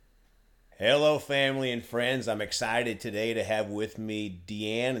Hello, family and friends. I'm excited today to have with me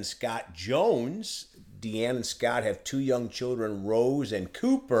Deanne and Scott Jones. Deanne and Scott have two young children, Rose and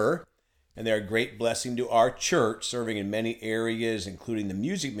Cooper, and they're a great blessing to our church, serving in many areas, including the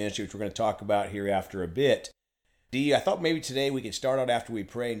music ministry, which we're going to talk about here after a bit. Dee, I thought maybe today we could start out after we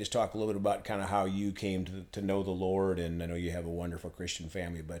pray and just talk a little bit about kind of how you came to know the Lord, and I know you have a wonderful Christian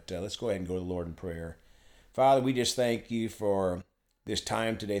family, but let's go ahead and go to the Lord in prayer. Father, we just thank you for this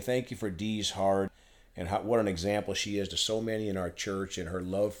time today. Thank you for Dee's heart and what an example she is to so many in our church, and her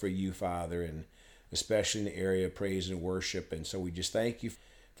love for you, Father, and especially in the area of praise and worship. And so we just thank you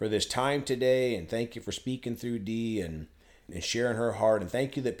for this time today, and thank you for speaking through Dee and sharing her heart. And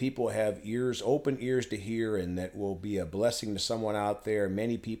thank you that people have open ears to hear, and that will be a blessing to someone out there,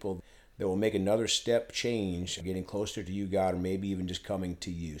 many people that will make another step change, getting closer to you, God, or maybe even just coming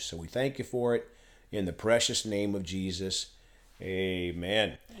to you. So we thank you for it in the precious name of Jesus.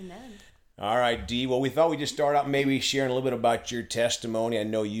 Amen. Amen. All right, Dee. Well, we thought we'd just start out maybe sharing a little bit about your testimony. I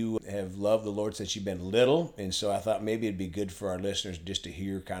know you have loved the Lord since you've been little, and so I thought maybe it'd be good for our listeners just to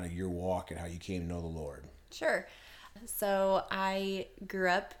hear kind of your walk and how you came to know the Lord. Sure. So I grew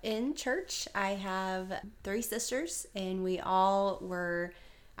up in church. I have 3 sisters, and we all were,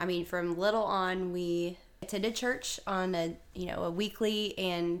 from little on, we attended church on a weekly,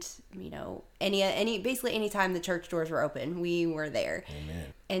 and any time the church doors were open, we were there. Amen.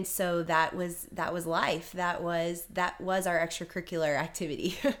 And so that was life. That was our extracurricular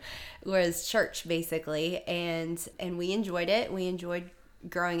activity was church, basically, and we enjoyed it. We enjoyed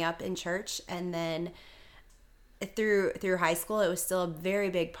growing up in church, and then through high school, it was still a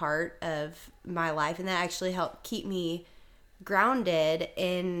very big part of my life, and that actually helped keep me grounded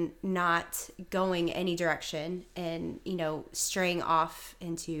in not going any direction and straying off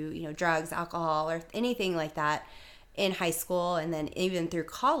into drugs, alcohol, or anything like that in high school. And then even through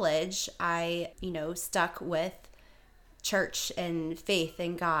college, I stuck with church and faith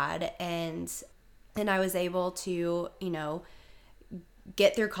in God, and I was able to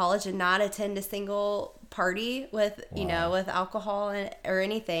get through college and not attend a single party with with alcohol or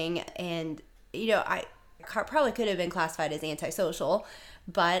anything. And I probably could have been classified as antisocial,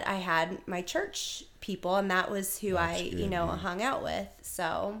 but I had my church people, and that was who hung out with.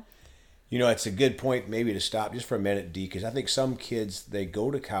 So it's a good point maybe to stop just for a minute, Dee, because I think some kids, they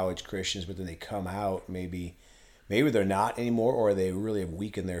go to college Christians, but then they come out, maybe they're not anymore, or they really have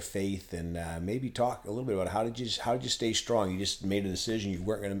weakened their faith. And maybe talk a little bit about how did you stay strong? You just made a decision you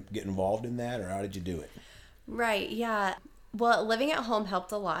weren't going to get involved in that, or how did you do it? Right, yeah. Well, living at home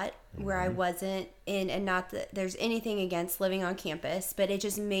helped a lot, where I wasn't in, and not that there's anything against living on campus, but it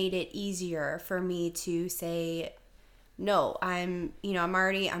just made it easier for me to say, no, I'm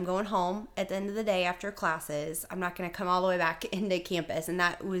going home at the end of the day after classes. I'm not going to come all the way back into campus. And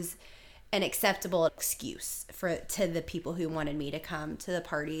that was an acceptable excuse to the people who wanted me to come to the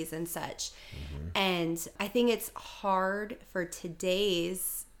parties and such. Mm-hmm. And I think it's hard for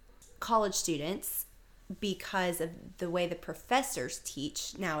today's college students because of the way the professors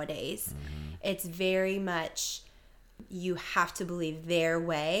teach nowadays. Mm-hmm. It's very much, you have to believe their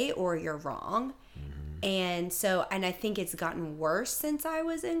way or you're wrong. Mm-hmm. And I think it's gotten worse since I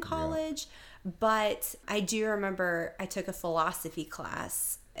was in college. Yeah. But I do remember I took a philosophy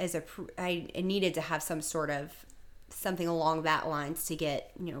class I needed to have something along that lines to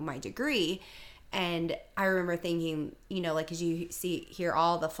get, my degree. And I remember thinking, as you hear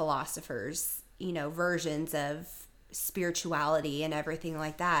all the philosophers, versions of spirituality and everything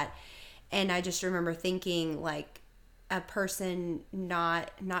like that. And I just remember thinking, like, a person not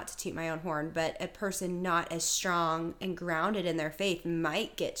to toot my own horn, but a person not as strong and grounded in their faith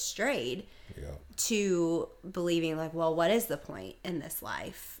might get strayed to believing, like, well, what is the point in this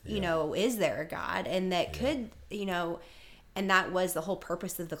life? Is there a God? And that could, and that was the whole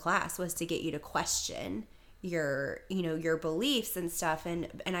purpose of the class, was to get you to question your beliefs and stuff. And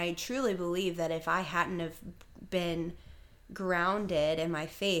I truly believe that if I hadn't have been grounded in my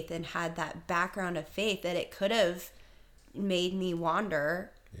faith and had that background of faith, that it could have made me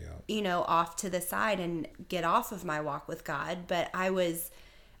wander, off to the side and get off of my walk with God. But I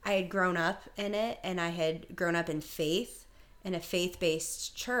had grown up in it, and I had grown up in faith, in a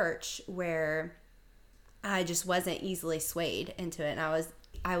faith-based church where I just wasn't easily swayed into it. And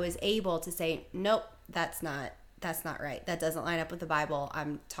I was able to say, nope, that's not right. That doesn't line up with the Bible.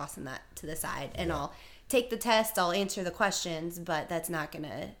 I'm tossing that to the side, and I'll take the test. I'll answer the questions, but that's not going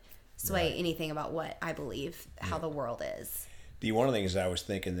to sway anything about what I believe, how the world is. One of the things I was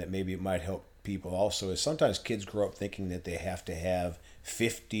thinking that maybe it might help people also is sometimes kids grow up thinking that they have to have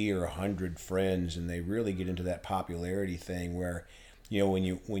 50 or 100 friends, and they really get into that popularity thing where when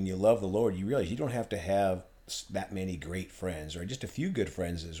you love the Lord, you realize you don't have to have that many great friends, or just a few good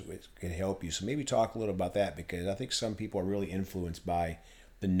friends can help you. So maybe talk a little about that, because I think some people are really influenced by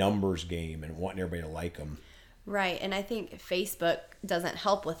the numbers game and wanting everybody to like them. Right. And I think Facebook doesn't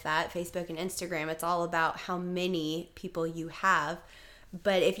help with that. Facebook and Instagram, it's all about how many people you have.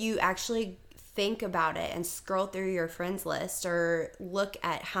 But if you actually think about it and scroll through your friends list, or look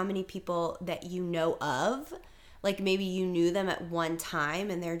at how many people that you know of, like maybe you knew them at one time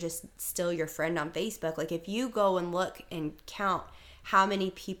and they're just still your friend on Facebook. Like if you go and look and count how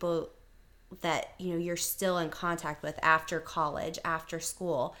many people that you're still in contact with after college, after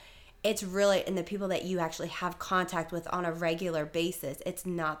school, it's really, and the people that you actually have contact with on a regular basis, it's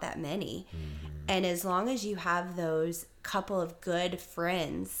not that many. Mm-hmm. And as long as you have those couple of good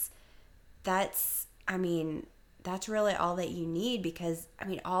friends, that's really all that you need. Because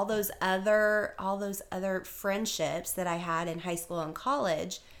all those other friendships that I had in high school and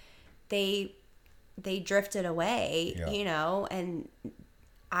college, they drifted away, and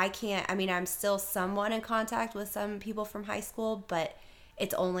I can't, I'm still somewhat in contact with some people from high school, but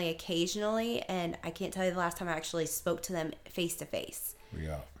it's only occasionally, and I can't tell you the last time I actually spoke to them face to face.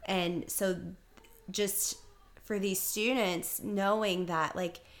 Yeah. And so just for these students, knowing that,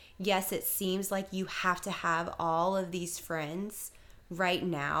 like, yes, it seems like you have to have all of these friends right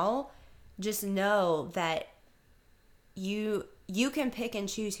now, just know that you can pick and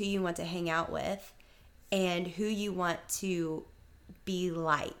choose who you want to hang out with and who you want to be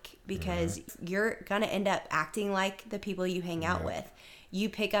like, because you're going to end up acting like the people you hang out with. You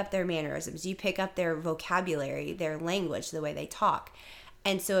pick up their mannerisms, you pick up their vocabulary, their language, the way they talk.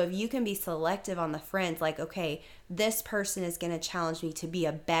 And so if you can be selective on the friends, like, okay, this person is going to challenge me to be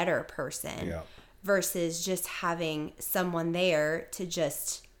a better person, versus just having someone there to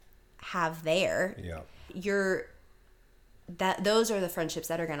just have there. Those are the friendships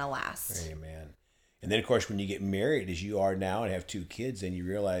that are going to last. Amen. And then, of course, when you get married, as you are now, and have 2 kids, then you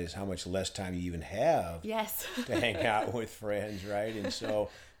realize how much less time you even have to hang out with friends, right? And so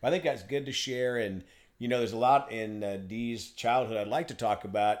I think that's good to share. And, there's a lot in Dee's childhood I'd like to talk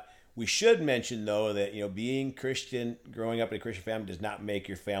about. We should mention, though, that, being Christian, growing up in a Christian family, does not make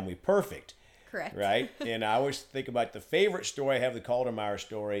your family perfect. Correct. Right? And I always think about the favorite story I have, the Caldermeyer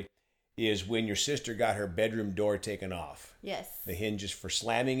story, is when your sister got her bedroom door taken off. Yes. The hinges for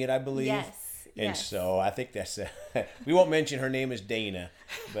slamming it, I believe. Yes. And so I think that's we won't mention her name is Dana,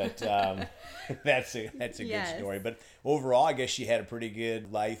 but that's a good story. But overall, I guess she had a pretty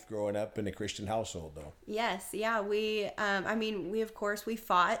good life growing up in a Christian household, though. Yes, yeah. We of course we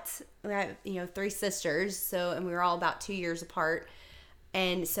fought. We had 3 sisters, and we were all about 2 years apart,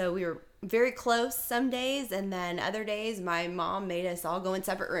 and so we were very close some days, and then other days my mom made us all go in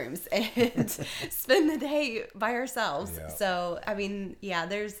separate rooms and spend the day by ourselves. Yeah. So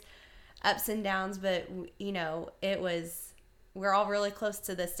there's ups and downs, but we're all really close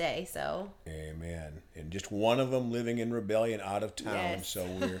to this day. So amen. And just one of them living in rebellion out of town. Yes. So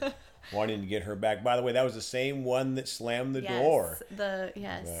we're wanting to get her back. By the way, that was the same one that slammed the door. But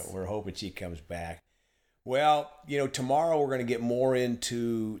we're hoping she comes back. Well, tomorrow we're going to get more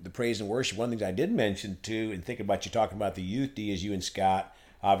into the praise and worship. One of the things I did mention too, and thinking about you talking about the youth, Dee, is you and Scott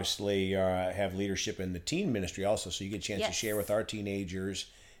obviously have leadership in the teen ministry also, so you get a chance to share with our teenagers.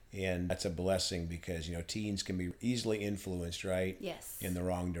 And that's a blessing, because, teens can be easily influenced, right? Yes. In the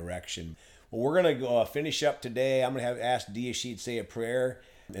wrong direction. Well, we're going to go finish up today. I'm going to ask Dee if she'd say a prayer,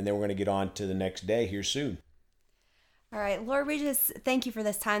 and then we're going to get on to the next day here soon. All right, Lord, we just thank you for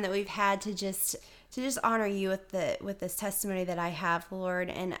this time that we've had to just honor you with this testimony that I have, Lord.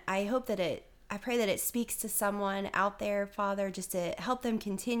 And I hope that I pray that it speaks to someone out there, Father, just to help them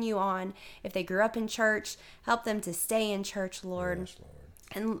continue on. If they grew up in church, help them to stay in church, Lord. Yes, Lord.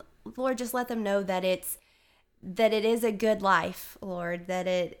 And Lord, just let them know that it is a good life, Lord, that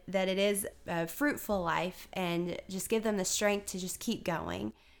it is a fruitful life, and just give them the strength to just keep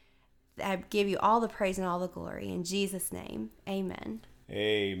going. I give you all the praise and all the glory in Jesus' name. Amen.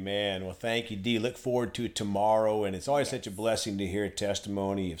 Amen. Well, thank you, Dee. Look forward to it tomorrow. And it's always such a blessing to hear a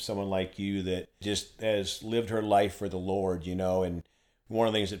testimony of someone like you that just has lived her life for the Lord, and one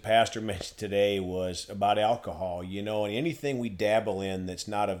of the things that Pastor mentioned today was about alcohol, and anything we dabble in that's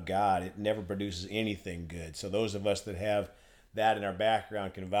not of God, it never produces anything good. So those of us that have that in our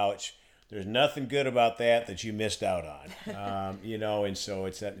background can vouch. There's nothing good about that you missed out on, and so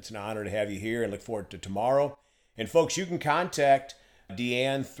it's an honor to have you here, and look forward to tomorrow. And folks, you can contact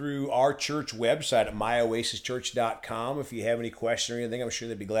Deanne through our church website at myoasischurch.com. If you have any questions or anything, I'm sure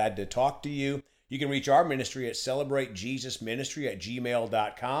they'd be glad to talk to you. You can reach our ministry at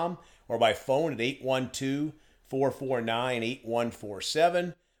celebratejesusministry@gmail.com or by phone at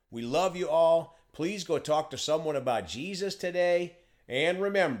 449-8147. We love you all. Please go talk to someone about Jesus today. And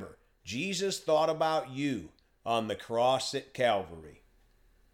remember, Jesus thought about you on the cross at Calvary.